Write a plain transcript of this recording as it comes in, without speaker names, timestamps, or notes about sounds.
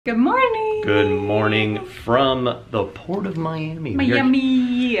Good morning. Good morning from the port of Miami.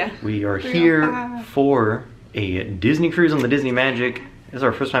 We are here for a Disney cruise on the Disney Magic. This is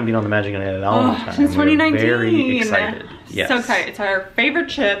our first time being on the Magic in a long time. Since 2019. We're very excited. Yes. So excited. It's our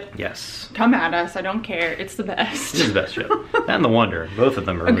favorite ship. Yes. Come at us. I don't care. It's the best. It is the best ship. That and the Wonder. Both of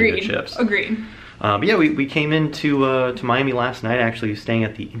them are really good ships. Agreed. But yeah, we came into to Miami last night, actually staying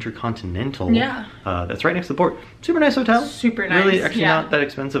at the Intercontinental. Yeah. That's right next to the port. Super nice hotel. Super nice. Really, actually not that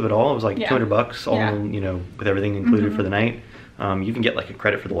expensive at all. It was like $200 all, you know, with everything included for the night. You even get like a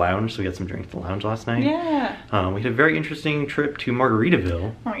credit for the lounge, so we had some drinks at the lounge last night. Yeah. We had a very interesting trip to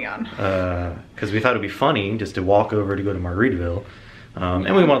Margaritaville. Oh my god. Because we thought it'd be funny just to walk over to go to Margaritaville.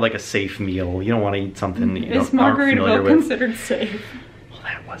 And we wanted like a safe meal. You don't want to eat something that you aren't familiar with. Is Margaritaville considered safe?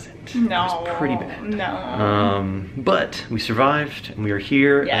 That wasn't. No. It was pretty bad. No. But we survived and we are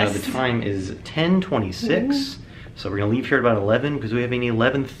here. Yes. The time is 10:26. So we're gonna leave here at about 11 because we have an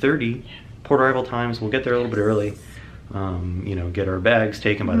 11:30 port arrival times. We'll get there a little bit early. You know, get our bags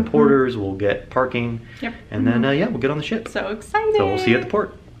taken by the porters. We'll get parking. Yep. And then yeah, we'll get on the ship. So excited. So we'll see you at the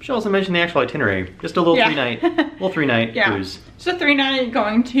port. She also mentioned the actual itinerary. Just a little three-night cruise. Just a 3-night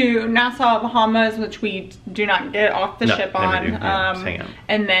going to Nassau, Bahamas, which we do not get off the ship on. Just hang out.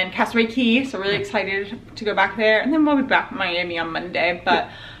 And then Castaway Cay, so really excited to go back there. And then we'll be back in Miami on Monday. But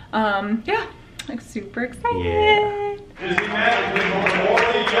yeah, like super excited. Yeah. Disney Magic for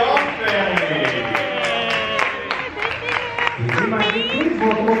the Young family.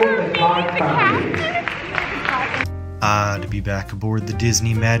 To be back aboard the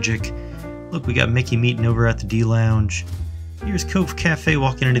Disney Magic. Look, we got Mickey meeting over at the D Lounge. Here's Cove Cafe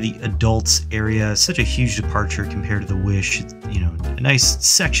walking into the adults area. Such a huge departure compared to the Wish. It's, you know, a nice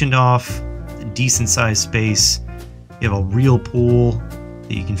sectioned off, decent sized space. You have a real pool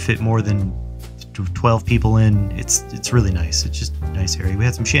that you can fit more than 12 people in. It's really nice. It's just a nice area. We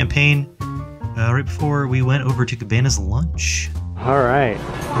had some champagne right before we went over to Cabana's lunch. All right,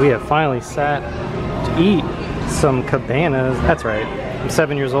 we have finally sat to eat some Cabanas. That's right, I'm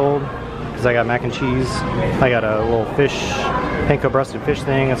 7 years old because I got mac and cheese. I got a little fish, panko breasted fish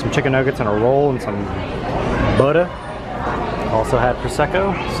thing, and some chicken nuggets and a roll and some butter. Also had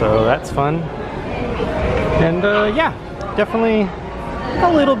Prosecco, so that's fun. And yeah, definitely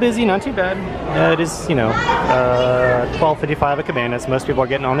a little busy, not too bad. It is, you know, 12:55 at Cabanas. Most people are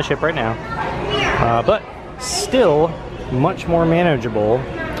getting on the ship right now. But still much more manageable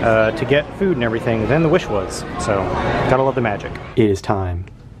to get food and everything than the Wish was. So, gotta love the Magic. It is time.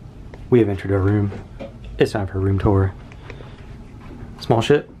 We have entered our room. It's time for a room tour. Small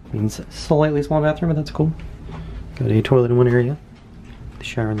ship means slightly small bathroom, but that's cool. Got a toilet in one area, the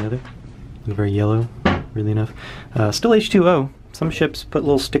shower in the other. Look very yellow, really enough. Still H2O. Some ships put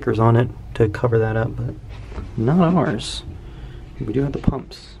little stickers on it to cover that up, but not ours. We do have the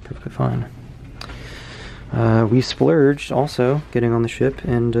pumps, perfectly fine. We splurged also getting on the ship,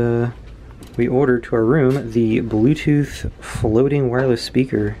 and we ordered to our room the Bluetooth floating wireless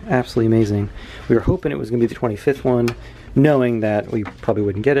speaker. Absolutely amazing. We were hoping it was going to be the 25th one, knowing that we probably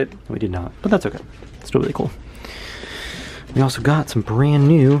wouldn't get it. We did not, but that's okay. It's still really cool. We also got some brand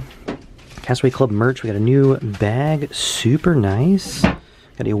new Castaway Club merch. We got a new bag, super nice.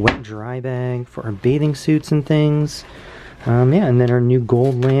 Got a wet dry bag for our bathing suits and things. Yeah, and then our new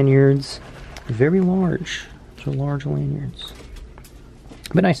gold lanyards. Very large. So large lanyards.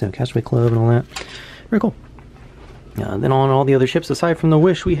 But nice though, Castaway Club and all that. Very cool. Then on all the other ships, aside from the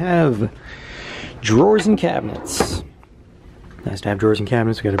Wish, we have drawers and cabinets. Nice to have drawers and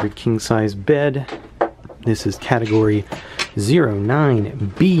cabinets. We got a big king size bed. This is category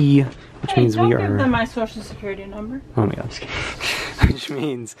 09B, which means we are... Don't give them my social security number. Oh my god. Which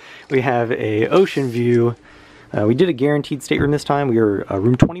means we have a ocean view. We did a guaranteed stateroom this time. We are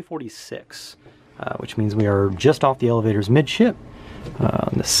room 2046, which means we are just off the elevators midship.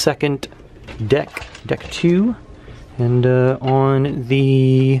 On the second deck, deck 2, and on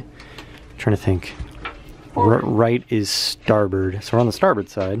the, I'm trying to think, right is starboard. So we're on the starboard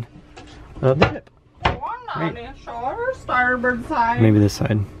side of the ship. Starboard side. Maybe this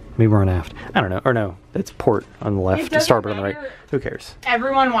side. Maybe we're on aft. I don't know. Or no, that's port on the left, starboard on the right. Who cares?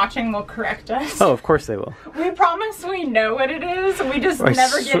 Everyone watching will correct us. Oh, of course they will. We promise we know what it is. We just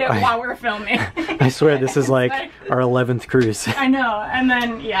never get it while we're filming. I swear this is like our 11th cruise. I know. And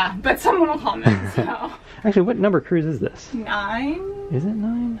then, yeah, but someone will comment, so. Actually, what number cruise is this? 9. Is it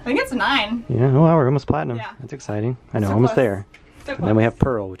 9? I think it's 9. Yeah, oh wow, we're almost platinum. Yeah. That's exciting. I know, so almost there. So and then we have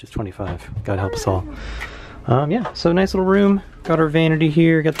Pearl, which is 25. God help us all. Yeah, so nice little room. Got our vanity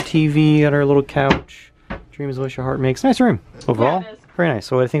here, got the TV, got our little couch. Dream is what your heart makes. Nice room overall. Yeah, it is. Very nice.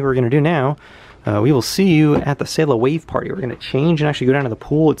 So what I think we're going to do now, We will see you at the Sail Wave Party. We're going to change and actually go down to the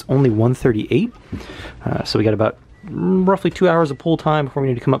pool. It's only 1:38, so we got about roughly 2 hours of pool time before we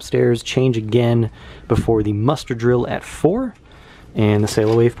need to come upstairs, change again before the muster drill at 4, and the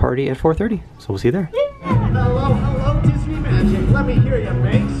Sail Wave Party at 4:30. So we'll see you there. Hello, hello, Disney Magic. Let me hear you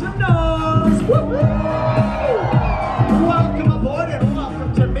make some noise. Woo-hoo! Welcome aboard and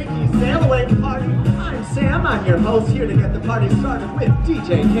welcome to Mickey's Sail Away Party. I'm Sam. I'm your host here to get the party started with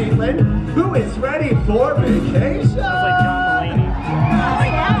DJ Caitlin, who is ready for vacation. Sounds like John Mulaney. Oh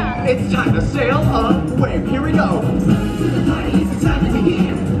yeah. It's time to sail away. Here we go. The party is time to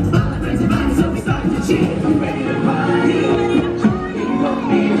begin. All the friends and mine, so we start to cheer. We're ready to party. You won't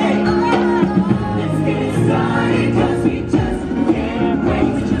be late. Let's get it started, 'cause we just can't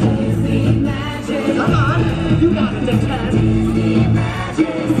wait. Disney Magic. Come on, you got it to 10. Disney Magic.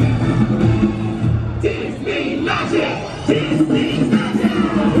 Disney Magic. Disney Magic.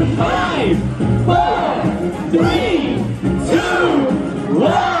 5, 4, 3, 2,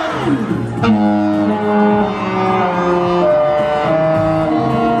 1.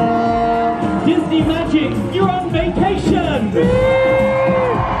 Disney Magic, you're on vacation!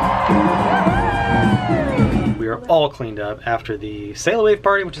 We are all cleaned up after the Sail Wave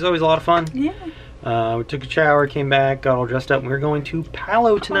Party, which is always a lot of fun. Yeah. We took a shower, came back, got all dressed up, and we're going to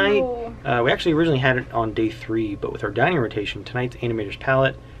Palo tonight. We actually originally had it on day 3, but with our dining rotation, tonight's Animator's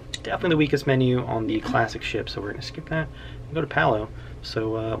Palette, definitely the weakest menu on the classic ship, so we're going to skip that and go to Palo.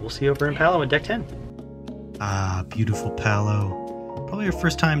 So we'll see you over in Palo at deck 10. Ah, beautiful Palo. Probably our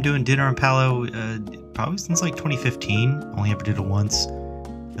first time doing dinner on Palo, probably since like 2015. Only ever did it once.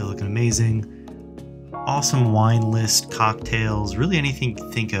 They're looking amazing. Awesome wine list, cocktails, really anything you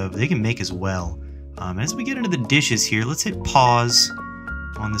can think of, they can make as well. As we get into the dishes here, let's hit pause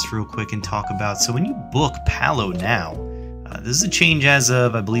on this real quick and talk about, so when you book Palo now, this is a change as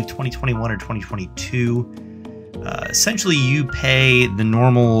of, I believe, 2021 or 2022. Essentially, you pay the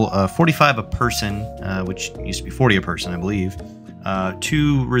normal $45 a person, which used to be $40 a person, I believe,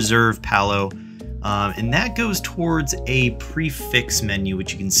 to reserve Palo. And that goes towards a prefix menu,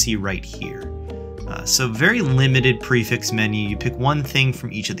 which you can see right here. So very limited prefix menu. You pick one thing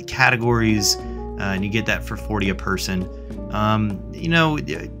from each of the categories, and you get that for $40 a person. You know,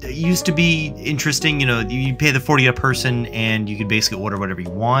 it used to be interesting, you know, you pay the $40 a person and you could basically order whatever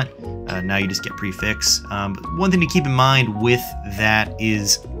you want. Now you just get prefix. But one thing to keep in mind with that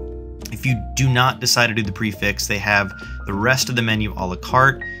is if you do not decide to do the prefix, they have the rest of the menu a la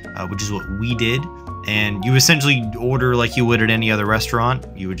carte, which is what we did. And you essentially order like you would at any other restaurant.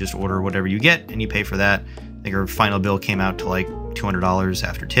 You would just order whatever you get and you pay for that. I think our final bill came out to like $200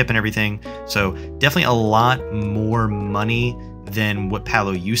 after tip and everything. So definitely a lot more money than what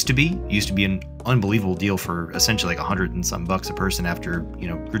Palo used to be. It used to be an unbelievable deal for essentially like 100 and some bucks a person after, you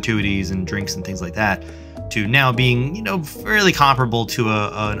know, gratuities and drinks and things like that, to now being, you know, fairly comparable to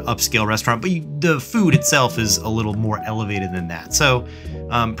an upscale restaurant, but the food itself is a little more elevated than that. So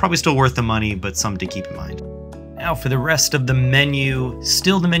probably still worth the money, but something to keep in mind. Now for the rest of the menu,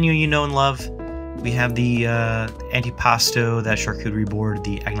 still the menu you know and love. We have the antipasto, that charcuterie board,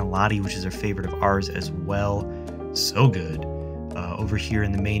 the agnolotti, which is a favorite of ours as well. So good. Over here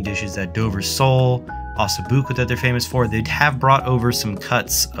in the main dishes, that Dover sole, ossobuco that they're famous for. They have brought over some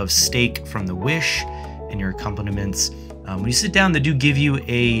cuts of steak from the Wish and your accompaniments. When you sit down, they do give you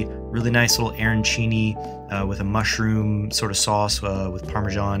a really nice little arancini with a mushroom sort of sauce with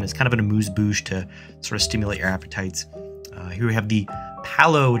Parmesan. It's kind of an amuse-bouche to sort of stimulate your appetites. Here we have the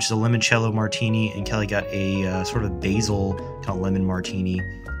Palo, which is a limoncello martini, and Kelly got a sort of basil kind of lemon martini.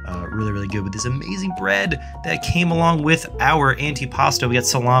 Really, really good with this amazing bread that came along with our antipasto. We got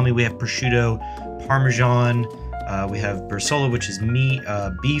salami, we have prosciutto, Parmesan, we have bersola, which is meat,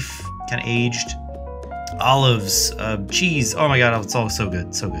 beef, kind of aged, olives, cheese. Oh my god, it's all so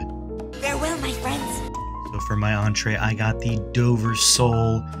good, so good. Farewell, my friends. So for my entree, I got the Dover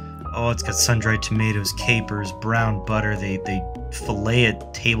sole. Oh, it's got sun-dried tomatoes, capers, brown butter. They fillet it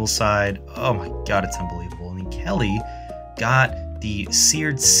tableside. Oh my god, it's unbelievable. And then Kelly got the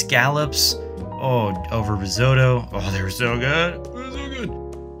seared scallops. Oh, over risotto. Oh, they were so good. They were so good.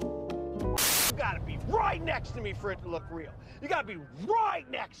 You gotta be right next to me for it to look real. You gotta be right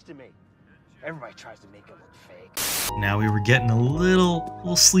next to me. Everybody tries to make it look fake. Now we were getting a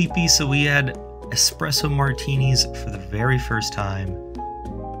little sleepy, so we had espresso martinis for the very first time.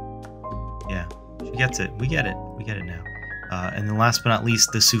 Yeah, she gets it. We get it. We get it now. And then last but not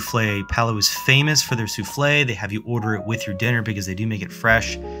least, the souffle. Palo is famous for their souffle. They have you order it with your dinner because they do make it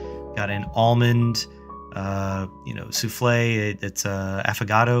fresh. Got an almond, souffle. It's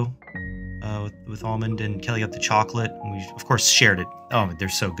affogato. with almond, and Kelly got the chocolate. And we, of course, shared it. Oh, they're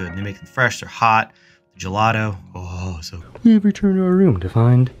so good. They make them fresh. They're hot. The gelato. Oh, so good. We have returned to our room to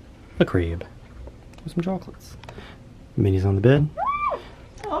find a crib with some chocolates. Minnie's on the bed.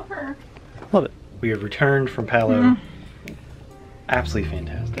 I love her. Love it. We have returned from Palo. Absolutely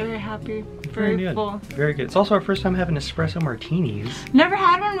fantastic. Very happy. Very good. full. Very good. It's also our first time having espresso martinis. Never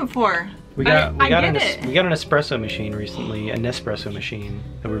had one before. We got an it. we got an espresso machine recently, a Nespresso machine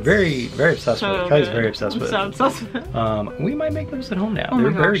that we're very obsessed with. Kelly's very obsessed with. So obsessed with it. We might make those at home now. Oh They're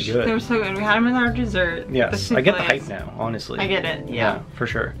my very gosh, good. They're so good. We had them with our dessert. Yes, I get the hype now, honestly. I get it, yeah. For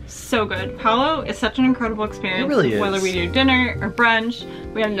sure. So good. Palo is such an incredible experience. It really is. Whether we do dinner or brunch.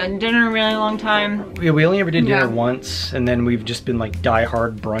 We haven't done dinner in a really long time. Yeah, we only ever did dinner once, and then we've just been like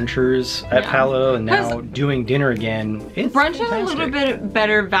die-hard brunchers at Palo, and now doing dinner again. It's brunch fantastic. is a little bit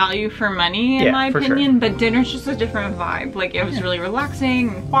better value for money in my opinion, but dinner's just a different vibe. Like it was really relaxing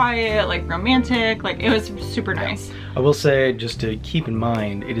and quiet, like romantic, like it was super nice. I will say, just to keep in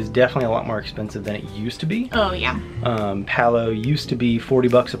mind, it is definitely a lot more expensive than it used to be. Oh yeah. Palo used to be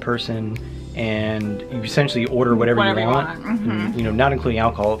 $40 a person, and you essentially order whatever you want. And, you know, not including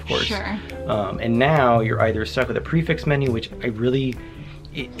alcohol, of course. Sure. And now you're either stuck with a prefix menu, which I really,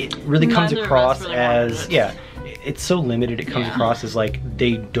 it really comes across as, it's so limited. It comes across as like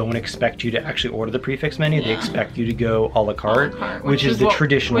they don't expect you to actually order the prefix menu. They expect you to go a la carte, which is the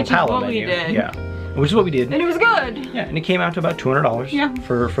traditional Palo menu. Which is what we did. And it was good. Yeah, and it came out to about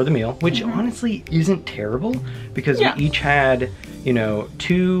 $200 for the meal, which honestly isn't terrible, because we each had, you know,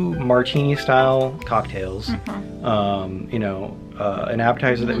 2 martini style cocktails, you know, an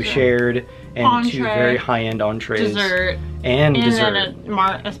appetizer that we shared, and 2 very high-end entrees. Dessert. And dessert. then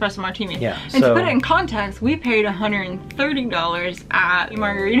espresso martini. Yeah. And to put it in context, we paid $130 at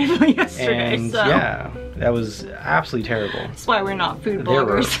Margaritaville yesterday. And so yeah, that was absolutely terrible. That's why we're not food There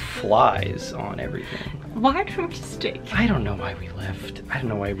were bloggers. flies on everything. Why did we steak? I don't know why we left. I don't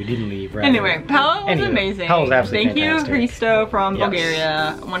know why we didn't leave. Rather. Anyway, Palo was amazing. Palo was absolutely fantastic. fantastic. Thank you, Hristo from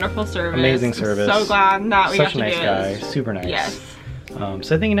Bulgaria. Wonderful service. Amazing service. I'm so glad that we got to do Such a nice guy. Super nice. Yes.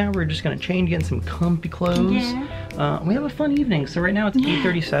 So I think now we're just gonna change, get some comfy clothes. Yeah. We have a fun evening. So right now it's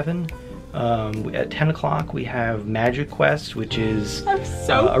 8:37. At 10 o'clock we have Magic Quest, which is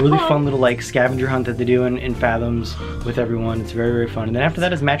a really fun little like scavenger hunt that they do in Fathoms with everyone. It's very fun. And then after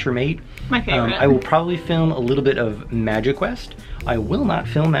that is Match Your Mate. My favorite. I will probably film a little bit of Magic Quest. I will not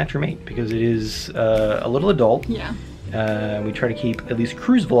film Match Your Mate because it is a little adult. Yeah. We try to keep at least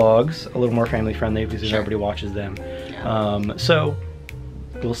cruise vlogs a little more family friendly because everybody watches them. Yeah. So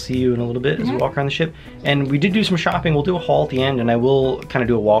we'll see you in a little bit as we walk around the ship. And we did do some shopping. We'll do a haul at the end, and I will kind of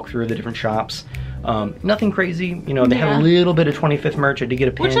do a walkthrough of the different shops. Nothing crazy. You know, they had a little bit of 25th merch. I did get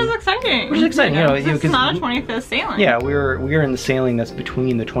a pin. Which is exciting. Which is exciting. You know, it's not a 25th sailing. Yeah, we're in the sailing that's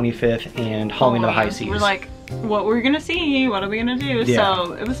between the 25th and Halloween of the High Seas. We're like, what we're gonna see? What are we gonna do? Yeah.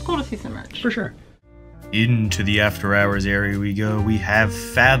 So it was cool to see some merch. For sure. Into the after hours area we go. We have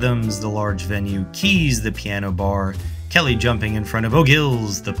Fathoms, the large venue, Keys, the piano bar, Kelly jumping in front of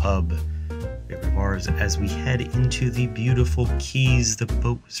O'Gill's, the pub. Favorite bars as we head into the beautiful Keys. The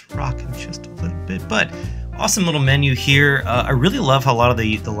boat was rocking just a little bit, but awesome little menu here. I really love how a lot of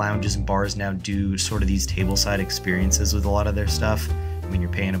the lounges and bars now do sort of these tableside experiences with a lot of their stuff. I mean,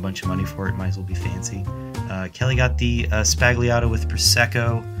 you're paying a bunch of money for it, might as well be fancy. Kelly got the Spagliato with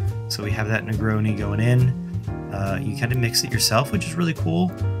Prosecco. So we have that Negroni going in. You kind of mix it yourself, which is really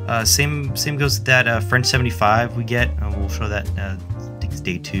cool. Same goes with that French 75 we get. We'll show that, I think it's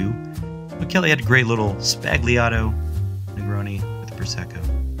day 2. But Kelly had a great little Spagliato Negroni with Prosecco.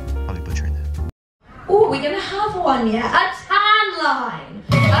 Probably butchering that. Oh, we're going to have one, yeah? A tan line.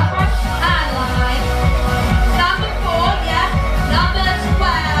 A fresh tan line. Number 4, yeah? Number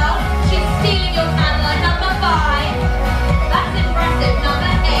 12. She's stealing your tan line. Number 5. That's impressive. Number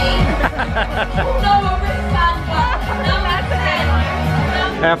 8. No, a wristband one. Number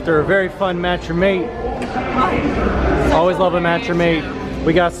 10. After a very fun Match Your Mate. Always love a Match Your Mate.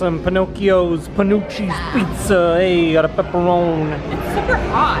 We got some Pinocchio's Panucci's pizza. Hey, got a pepperoni. It's super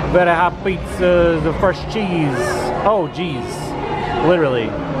hot. Better have pizza, the fresh cheese. Oh, geez. Literally.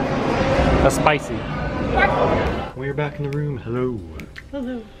 That's spicy. We're back in the room. Hello.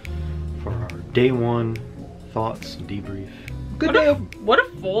 Hello. For our day 1 thoughts and debrief. Good day. What a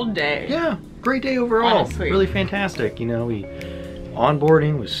full day. Yeah, great day overall. Honestly. Really fantastic. You know,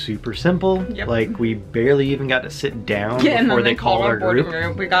 onboarding was super simple. Yep. Like, we barely even got to sit down and before then they called our boarding group.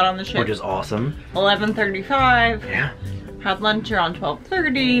 room. We got on the ship. Which is awesome. 11:35. Yeah. Had lunch around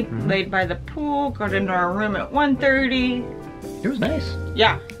 12:30. Laid by the pool. Got into our room at 1:30. It was nice.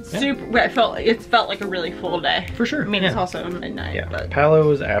 Yeah, super. It felt like a really full day. For sure. I mean, it's also midnight. Yeah. But Palo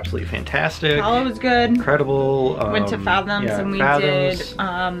was absolutely fantastic. Palo was good. Incredible. Went to Fathoms and we did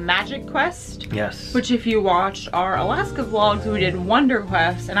Magic Quest. Yes. Which, if you watched our Alaska vlogs, we did Wonder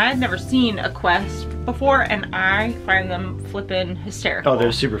Quest, and I had never seen a quest before, and I find them flippin' hysterical. Oh,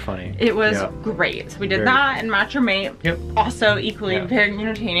 they're super funny. It was great. So we did that and Match Your Mate. Yep. Also equally very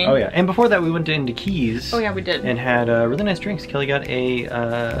entertaining. Oh yeah, and before that we went into Keys. Oh yeah, we did. And had really nice drinks. Kelly got a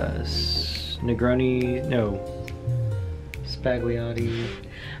Negroni, no, Spagliati.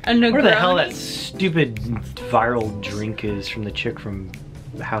 A Negroni? Where the hell that stupid viral drink is from the chick from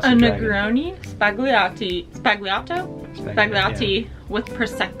House of Dragon. Negroni, Spagliati with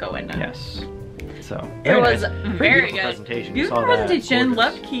Prosecco in it. Yes. So it was nice. very good. Presentation. Beautiful presentation.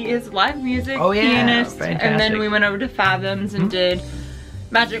 Loved Keys, live music, pianist, fantastic. and then we went over to Fathoms and did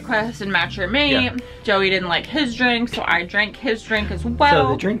Magic Quest and Match Your Mate. Yeah. Joey didn't like his drink, so I drank his drink as well. So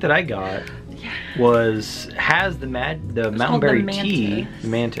the drink that I got has the Mountain Berry tea,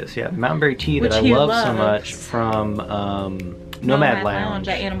 Mantis, the Mountain Berry tea that I love so much from Nomad Lounge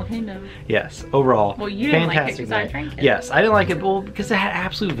at Animal Kingdom. Yes, overall, well, you didn't fantastic like it because I drank it. Yes, I didn't like it, well, because it had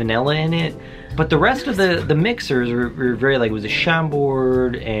absolute vanilla in it. But the rest of the mixers were very like, it was a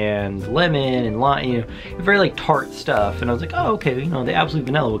Chambord and lemon and lime, you know, very like tart stuff. And I was like, oh, okay, you know, the absolute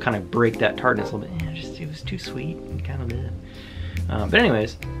vanilla will kind of break that tartness a little bit. It was too sweet and kind of bit. But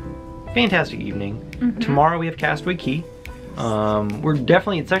anyways, fantastic evening. Tomorrow we have Castaway Cay. We're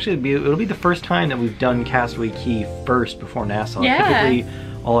definitely, it'll be the first time that we've done Castaway Cay first before Nassau. Yeah. Typically,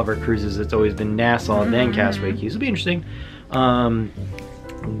 all of our cruises, it's always been Nassau, then Castaway Cay. So it'll be interesting.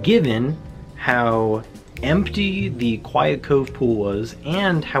 Given how empty the Quiet Cove pool was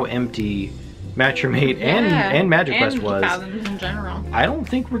and how empty Match Your Mate and Magic Quest was, in general. I don't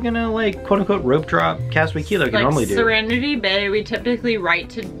think we're gonna like quote unquote rope drop Castaway Cay like we normally do. Serenity Bay, we typically like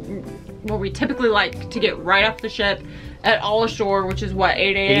to get right off the ship at all ashore, which is what,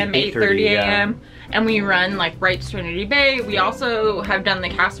 8 a.m., 8:30 a.m. And we run like right to Serenity Bay. We also have done the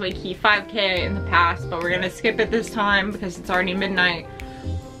Castaway Cay 5K in the past, but we're gonna skip it this time because it's already midnight.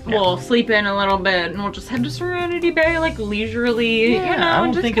 We'll sleep in a little bit and we'll just head to Serenity Bay like leisurely, you know, I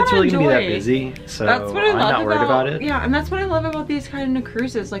don't think it's really gonna be that busy, so that's what I love I'm not worried about it. Yeah, and that's what I love about these kind of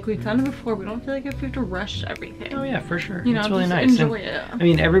cruises. Like, we've done it before, we don't feel like we have to rush everything. Oh yeah, for sure. You know, it's really just nice. enjoy it. I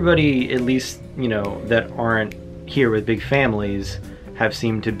mean, everybody, at least, you know, that aren't here with big families have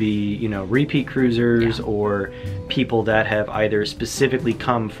seemed to be, you know, repeat cruisers or people that have either specifically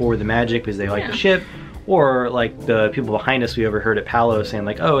come for the Magic because they like the ship, or like the people behind us we overheard at Palo saying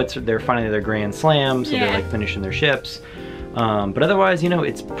like, oh, they're finally their Grand Slam, so they're like finishing their ships. But otherwise, you know,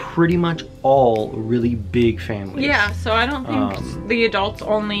 it's pretty much all really big families. Yeah, so I don't think the adults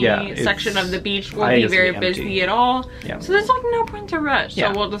only section of the beach will be very busy at all. Yeah. So there's like no point to rush.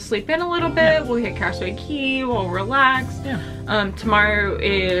 So we'll just sleep in a little bit, we'll hit Castaway Cay, we'll relax. Tomorrow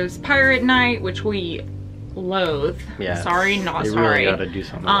is Pirate Night, which we loathe. Sorry, not sorry. Really gotta do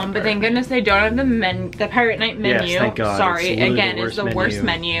something but thank goodness they don't have the Pirate Night menu. Yes, thank God. Sorry, again, it's the worst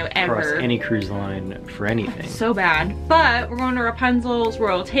menu ever. Across any cruise line for anything. So bad. But we're going to Rapunzel's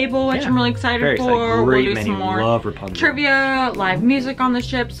Royal Table, which I'm really excited for. Great we'll do menu. some more Love Rapunzel. trivia, live music on the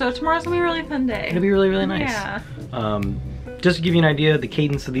ship. So tomorrow's gonna be a really fun day. It'll be really, really nice. Yeah. Just to give you an idea, the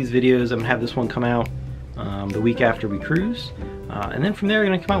cadence of these videos, I'm gonna have this one come out the week after we cruise. And then from there, they're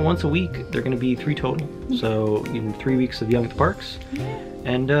going to come out once a week. They're going to be 3 total. So, in 3 weeks of Young at the Parks.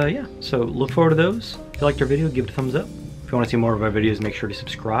 And yeah, so look forward to those. If you liked our video, give it a thumbs up. If you want to see more of our videos, make sure to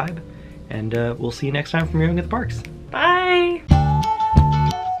subscribe. And we'll see you next time from Young at the Parks.